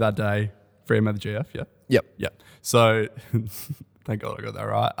 obviously that day, Freya made the GF, yeah? Yep. Yeah. So, thank God I got that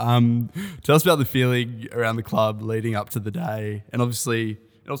right. Tell us about the feeling around the club leading up to the day, and obviously,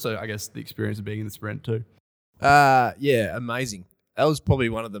 also, I guess, the experience of being in the sprint too. Yeah, amazing. That was probably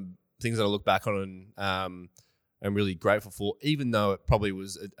one of the things that I look back on and I'm really grateful for, even though it probably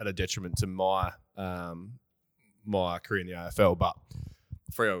was at a detriment to my my career in the AFL. But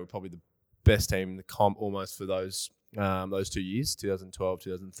Freo were probably the best team in the comp almost for those 2 years, 2012,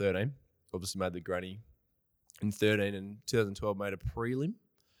 2013. Obviously made the granny in 13, and 2012 made a prelim.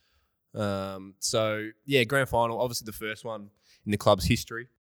 So yeah, grand final, obviously the first one in the club's history.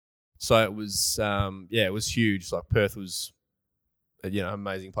 So it was, it was huge. Like Perth was,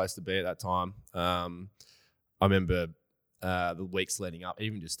 amazing place to be at that time. I remember the weeks leading up,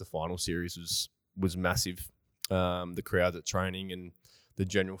 even just the final series was massive. The crowds at training and the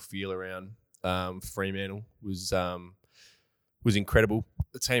general feel around Fremantle was incredible.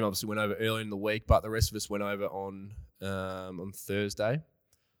 The team obviously went over early in the week, but the rest of us went over on Thursday.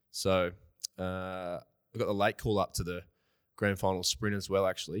 So I got the late call up to the grand final sprint as well.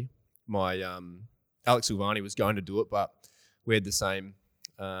 Actually, my Alex Silvani was going to do it, but we had the same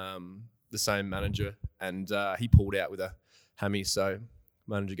manager, and he pulled out with a hammy. So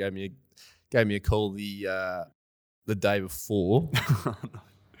manager gave me a call the day before.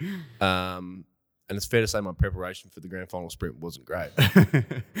 And it's fair to say my preparation for the grand final sprint wasn't great.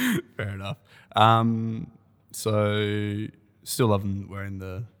 Fair enough. So still loving wearing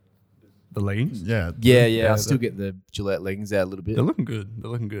the leggings. Yeah. Yeah. I still get the Gillette leggings out a little bit. They're looking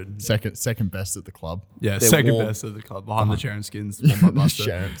good. Second best at the club. Yeah, They're second warm. best of the club behind the Sharon Skins. Blockbuster.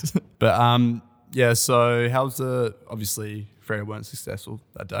 Sharon's. But yeah, so how's obviously Freo weren't successful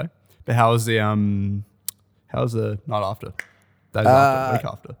that day. But how was the night after? Days after, week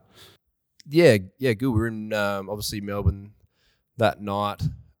after? Yeah, good. We were in obviously Melbourne that night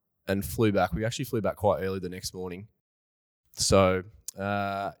and flew back. We actually flew back quite early the next morning. So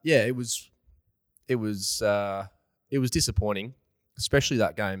it was disappointing, especially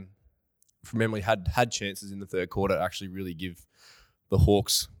that game. From memory, had chances in the third quarter to actually really give the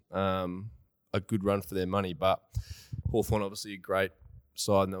Hawks a good run for their money. But Hawthorn obviously a great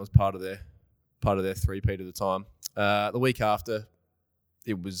side, and that was part of their three-peat at the time. The week after,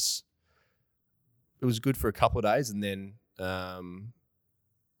 it was good for a couple of days, and then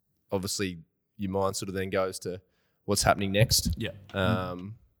obviously your mind sort of then goes to what's happening next. Yeah.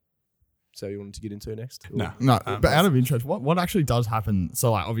 So you wanted to get into next? No. No, but out of interest, what actually does happen?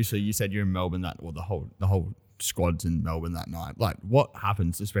 So like, obviously you said you're in Melbourne the whole squad's in Melbourne that night. Like, what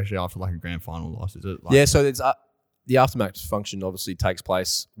happens, especially after like a grand final loss? Is it like, yeah? So it's the aftermatch function obviously takes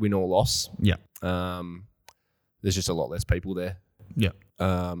place, win or loss. Yeah. There's just a lot less people there. Yeah.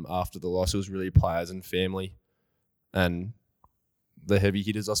 After the loss, it was really players and family, and the heavy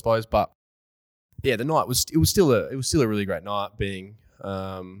hitters, I suppose. But yeah, the night was still a really great night, being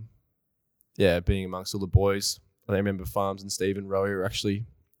amongst all the boys. I remember Farms and Steve and Rowie were actually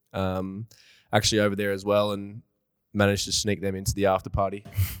over there as well, and managed to sneak them into the after party.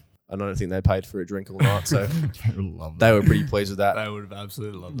 I don't think they paid for a drink all night, so they were pretty pleased with that. They would have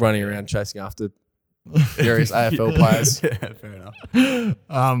absolutely loved it. Running around chasing after various AFL players. Yeah, fair enough.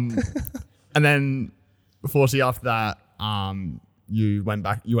 And then, fortunately after that, you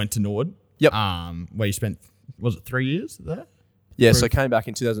went to Nord. Yep. Where you spent, was it 3 years there? Yeah, so I came back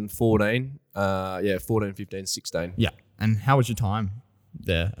in 2014. 14, 15, 16. Yeah. And how was your time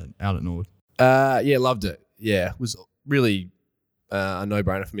there out at Nord? Loved it. Yeah, it was really a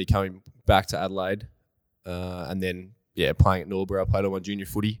no-brainer for me coming back to Adelaide, and then playing at Nord where I played all my junior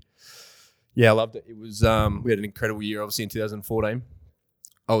footy. Yeah, I loved it. It was we had an incredible year, obviously in 2014.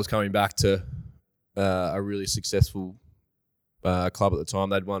 I was coming back to a really successful club at the time.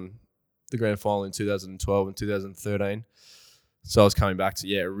 They'd won the grand final in 2012 and 2013. So I was coming back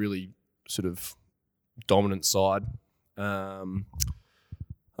to a really sort of dominant side under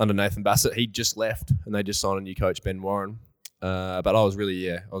Nathan Bassett. He just left, and they just signed a new coach, Ben Warren. But I was really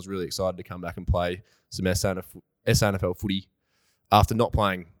excited to come back and play some SANFL footy after not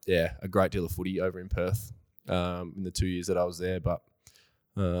playing a great deal of footy over in Perth in the 2 years that I was there. But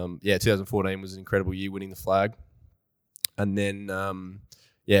 2014 was an incredible year, winning the flag, and then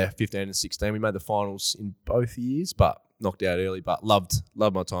 15 and 16 we made the finals in both years, but knocked out early. But loved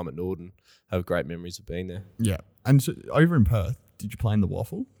my time at Nord and have great memories of being there. Yeah. And so over in Perth, did you play in the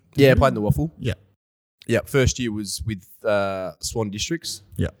Waffle? I played in the Waffle. Yeah. Yeah, first year was with Swan Districts.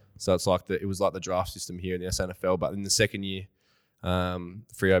 Yeah. So it's like it was like the draft system here in the SANFL. But in the second year,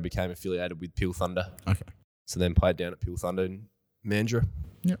 Freo became affiliated with Peel Thunder. Okay. So then played down at Peel Thunder in Mandurah.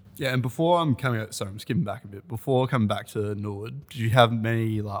 Yeah. Yeah, and before I'm skipping back a bit. Before coming back to Nord, did you have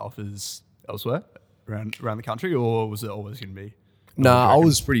many offers elsewhere around the country, or was it always going to be? No, I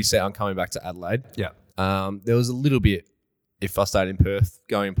was pretty set on coming back to Adelaide. Yeah. There was a little bit, if I stayed in Perth,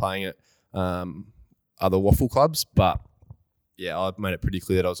 going and playing at other Waffle clubs, but I made it pretty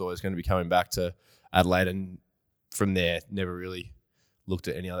clear that I was always going to be coming back to Adelaide, and from there, never really looked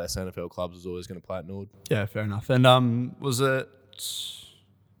at any other SANFL clubs. I was always going to play at Nord. Yeah, fair enough. And was it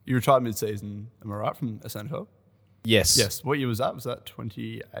you retired mid-season? Am I right, from SANFL? Yes. Yes. What year was that? Was that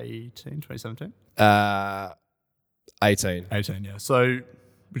 2018, 2017? 18. 18. Yeah. So,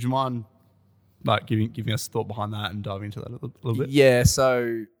 would you mind giving us a thought behind that and diving into that a little bit? Yeah.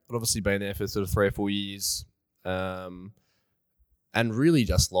 So I'd obviously been there for sort of 3 or 4 years, and really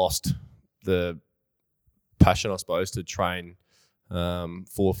just lost the passion, I suppose, to train 4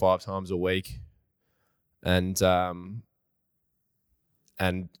 or 5 times a week, and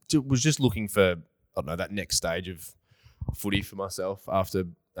was just looking for, I don't know, that next stage of footy for myself after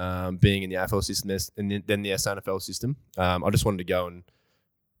being in the AFL system and then the SANFL system. I just wanted to go and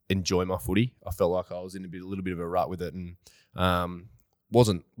enjoy my footy. I felt like I was in a little bit of a rut with it, and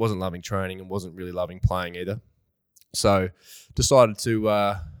wasn't loving training and wasn't really loving playing either. So decided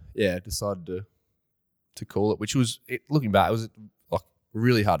to call it, which was, looking back, it was like a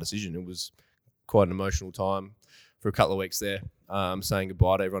really hard decision. It was quite an emotional time for a couple of weeks there, saying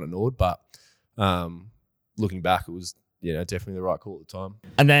goodbye to everyone at Nord. But looking back, it was definitely the right call at the time.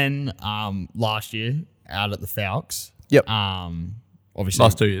 And then last year out at the Falcons. Yep. Obviously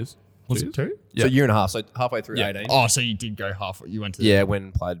last 2 years. Was it 2? So a year and a half. So halfway through 18. Oh, so you did go half. You went to went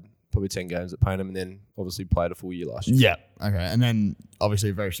and played probably 10 games at Payneham, and then obviously played a full year last year. Yeah. Okay. And then obviously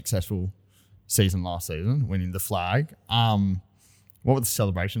a very successful season last season, winning the flag. What were the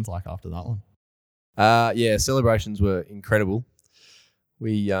celebrations like after that one? Yeah, celebrations were incredible.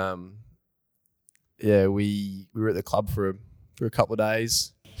 We were at the club for a couple of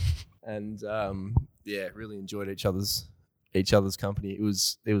days, and really enjoyed each other's company. It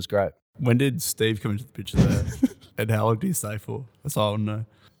was great. When did Steve come into the picture there? And how long did he stay for? That's all I want to know.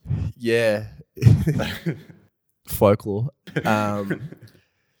 Yeah, folklore.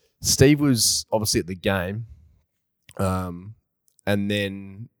 Steve was obviously at the game, and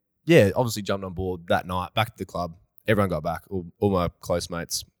then obviously jumped on board that night. Back to the club, everyone got back. All my close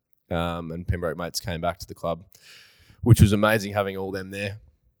mates and Pembroke mates came back to the club, which was amazing having all them there.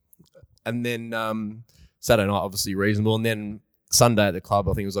 And then Saturday night, obviously reasonable, and then Sunday at the club,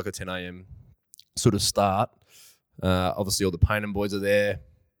 I think it was like a 10 a.m. sort of start. Obviously, all the Paynen boys are there,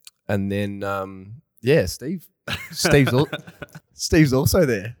 and then Steve's also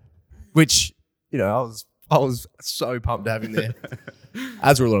there, which I was so pumped to have him there.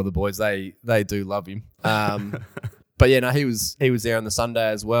 As were a lot of the boys, they do love him. But he was there on the Sunday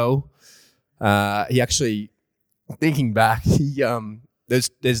as well. He actually, thinking back,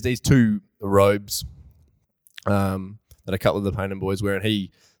 there's these two robes that a couple of the Paynen boys wear, and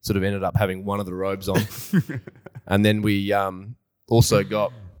he sort of ended up having one of the robes on. And then we also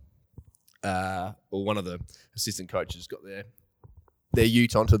got, one of the assistant coaches got their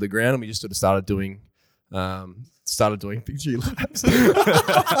ute onto the ground, and we just sort of started doing picture laps. And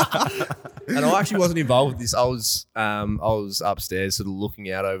I actually wasn't involved with this. I was upstairs sort of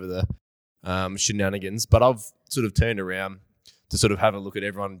looking out over the shenanigans, but I've sort of turned around to sort of have a look at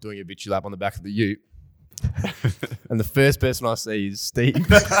everyone doing a bitchy lap on the back of the ute. And the first person I see is Steve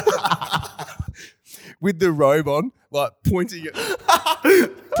with the robe on, like pointing up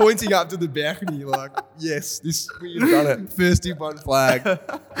to the balcony, like, yes, we've done it. First in one flag.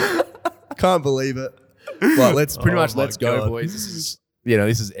 Can't believe it. Like, let's go, boys. This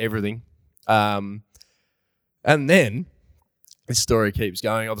is everything. And then this story keeps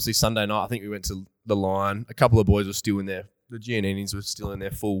going. Obviously, Sunday night, I think we went to the line. A couple of boys were still in there. The Gianninis were still in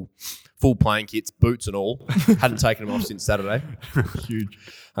their full playing kits, boots and all. Hadn't taken them off since Saturday. Huge.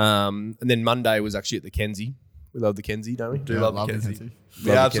 And then Monday was actually at the Kenzie. We love the Kenzie, don't we? Do love the Kenzie.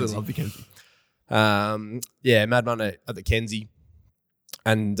 We absolutely love the Kenzie. Mad Monday at the Kenzie.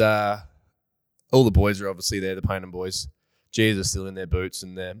 And all the boys are obviously there, the Paynen boys. G's are still in their boots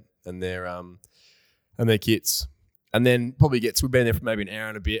and their kits. And then we've been there for maybe an hour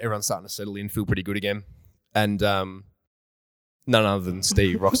and a bit. Everyone's starting to settle in, feel pretty good again. And none other than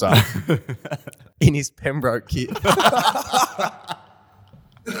Steve rocks up in his Pembroke kit.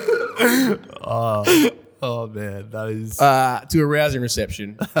 Oh man, that is to a rousing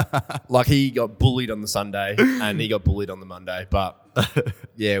reception. Like, he got bullied on the Sunday and he got bullied on the Monday. But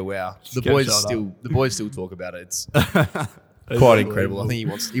yeah, wow. The boys still talk about it. It's quite incredible. I think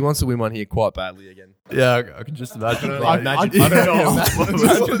he wants to win one here quite badly again. Yeah, I can just imagine. I don't know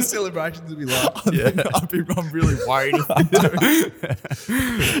what the celebrations will be like. Yeah, I'm really worried if they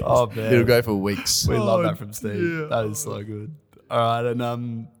do. Oh man, it'll go for weeks. We love that from Steve. Yeah. That is so good. All right,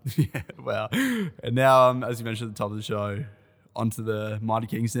 and wow. And now, as you mentioned at the top of the show, onto the Mighty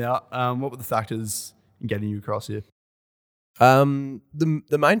Kings now. What were the factors in getting you across here?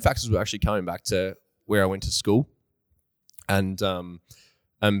 The main factors were actually coming back to where I went to school, and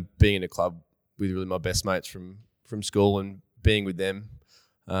being in a club with really my best mates from school, and being with them,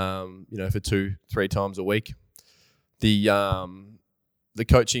 for 2-3 times a week. The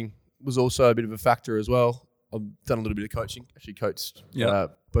coaching was also a bit of a factor as well. I've done a little bit of coaching. Actually coached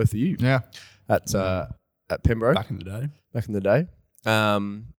both of you. Yeah. At Pembroke. Back in the day.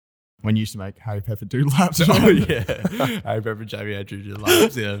 When you used to make Harry Pepper do laps. Oh, yeah. Harry Pepper, Jamie Andrew do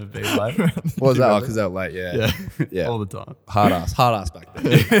laps. Yeah, for being late. What was that? Because they were late, yeah. Yeah. All the time. Hard ass back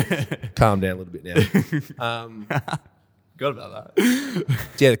then. Calm down a little bit now. Forgot about that.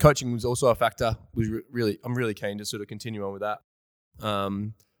 Yeah, the coaching was also a factor. I'm really keen to sort of continue on with that.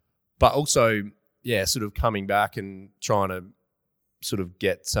 But also, sort of coming back and trying to sort of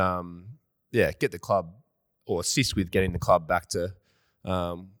get the club, or assist with getting the club back to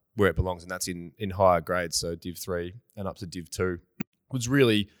where it belongs, and that's in higher grades, so Div 3 and up to Div 2 was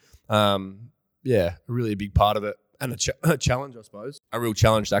really, a really big part of it, and a challenge, I suppose. A real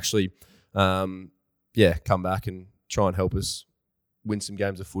challenge to actually, come back and try and help us win some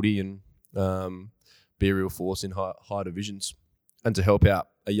games of footy and be a real force in high divisions, and to help out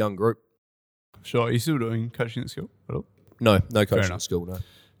a young group. Sure. Are you still doing coaching at school at all? No coaching at school, no.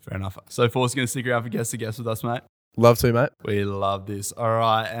 Fair enough. So Force going to stick around for guest to guest with us, mate? Love to, mate. We love this. All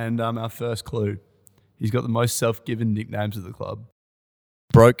right, and our first clue. He's got the most self-given nicknames at the club.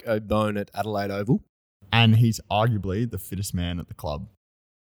 Broke a bone at Adelaide Oval. and he's arguably the fittest man at the club.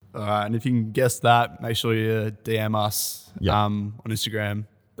 All right, and if you can guess that, make sure you DM us on Instagram,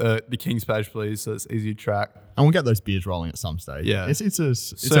 the Kings page, please, so it's easy to track. And we'll get those beers rolling at some stage. Yeah.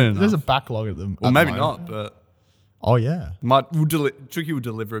 There's a backlog at them. Well, maybe not, but oh yeah, Tricky will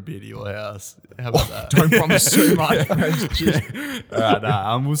deliver a beer to your house. How about that? Don't promise too much. All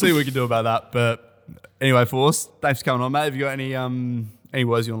right, we'll see what we can do about that. But anyway, Force, thanks for coming on, mate. Have you got any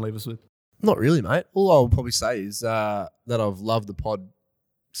words you want to leave us with? Not really, mate. All I'll probably say is that I've loved the pod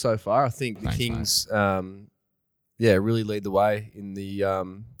so far. I think the Kings, really lead the way in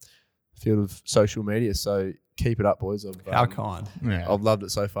the field of social media. So keep it up, boys. How kind. Yeah. I've loved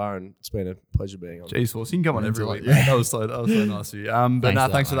it so far, and it's been a pleasure being on. Jeez, Force, you can come on every week. Yeah. Mate. That was so nice of you.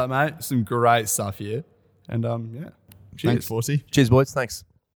 Thanks for that, mate. Some great stuff here. And cheers. Thanks, Forsey. Cheers, boys. Thanks.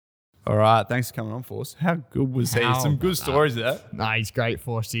 All right, thanks for coming on, Force. How good was he? Some good stories there. Nah, he's great,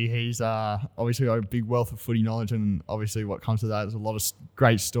 Forsey. He's obviously got a big wealth of footy knowledge, and obviously what comes with that is a lot of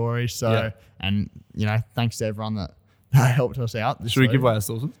great stories. So, and thanks to everyone that helped us out. Should we give away our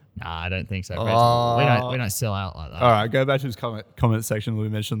sources? Nah, I don't think so. We don't sell out like that. All right, go back to his comment section that we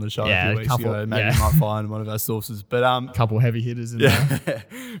mentioned on the show a few weeks ago. Maybe you might find one of our sources. But couple heavy hitters in there.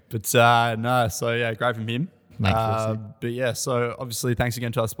 But great from him. So obviously thanks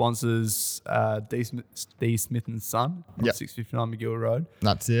again to our sponsors, D. Smith and Son, 659 McGill Road.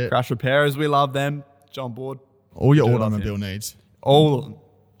 That's it. Crash Repairers, we love them. Jump board. All your automobile needs. All of them.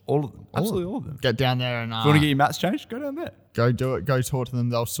 Absolutely all of them. Get down there and if you want to get your mats changed, go down there. Go do it. Go talk to them.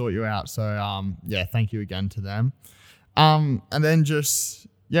 They'll sort you out. So thank you again to them. And then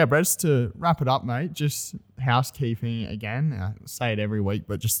Breds, to wrap it up, mate, just housekeeping again. I say it every week,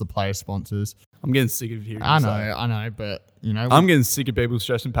 but just the player sponsors. I'm getting sick of hearing I know, but I'm getting sick of people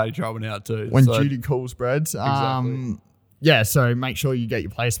stressing Paddy Troughton out too. When duty calls, Breds. Exactly. So make sure you get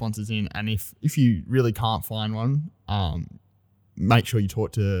your player sponsors in, and if you really can't find one, make sure you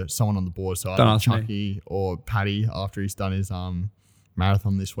talk to someone on the board. So either Chucky or Paddy after he's done his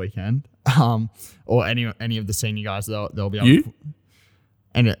marathon this weekend, or any of the senior guys. They'll be able to,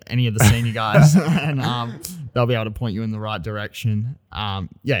 any of the senior guys, and they'll be able to point you in the right direction.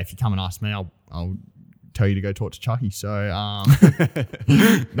 If you come and ask me, I'll tell you to go talk to Chucky. So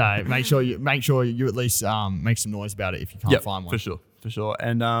no, make sure you at least make some noise about it if you can't find one. For sure.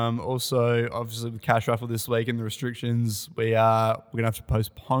 And also, obviously, the cash raffle this week and the restrictions, we're gonna have to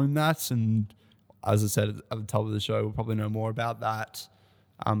postpone that. And as I said at the top of the show, we'll probably know more about that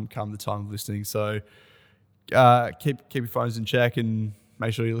come the time of listening. So keep your phones in check and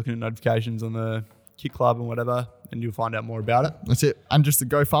make sure you're looking at notifications on the Kick Club and whatever, and you'll find out more about it. That's it. And just the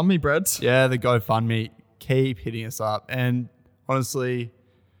GoFundMe, Breds. Yeah, the GoFundMe. Keep hitting us up. And honestly,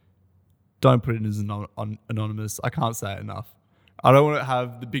 don't put it as anonymous. I can't say it enough. I don't want to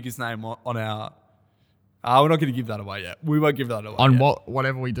have the biggest name on our... we're not going to give that away yet. We won't give that away on yet.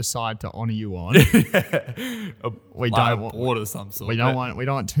 Whatever we decide to honour you on. We don't want board of some sort. We don't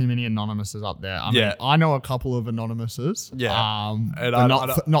want too many anonymouses up there. I mean, I know a couple of anonymouses. Yeah, and I know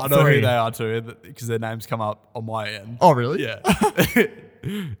who they are too because their names come up on my end. Oh, really? Yeah.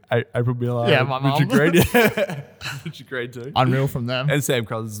 April Miller. Yeah, my mum. Richard Green. Richard Green too. Unreal from them. And Sam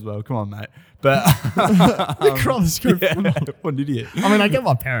Crothers as well. Come on, mate. But the Crothers go. What an idiot. I mean, I get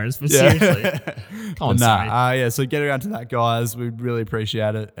my parents, but seriously, come on. So get around to that, guys. We'd really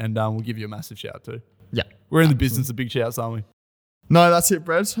appreciate it, and we'll give you a massive shout too. Yeah, we're in the business of big shouts, aren't we? No, that's it,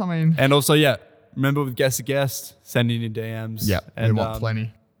 Breds. I mean, and also, remember with guest to guest, send in your DMs. Yeah, and we want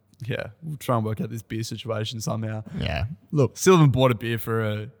plenty. Yeah, we'll try and work out this beer situation somehow. Yeah, look, still haven't bought a beer for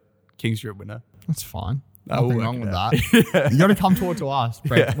a Kings Trip winner. That's fine. Nothing wrong with that. You got to come talk to us,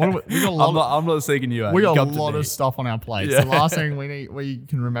 Brett. Yeah. I'm not seeking you out. We got a lot of stuff on our plates. Yeah. The last thing we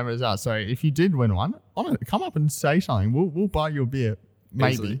can remember is that. So if you did win one, come up and say something. We'll buy you a beer.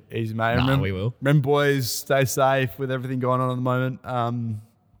 Maybe. Easy, mate. We will. Remember, boys, stay safe with everything going on at the moment.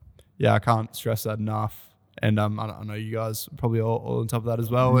 I can't stress that enough. And I know you guys are probably all on top of that as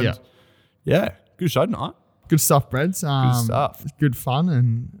well. And good show tonight. Good stuff, Breds. Good stuff. Good fun,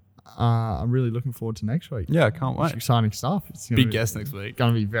 and I'm really looking forward to next week. Yeah, I can't wait. It's exciting stuff. It's big guest next week.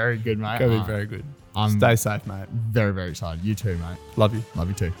 Going to be very good, mate. Going to be very good. Stay safe, mate. Very, very excited. You too, mate. Love you. Love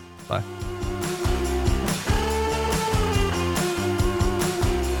you too. Bye.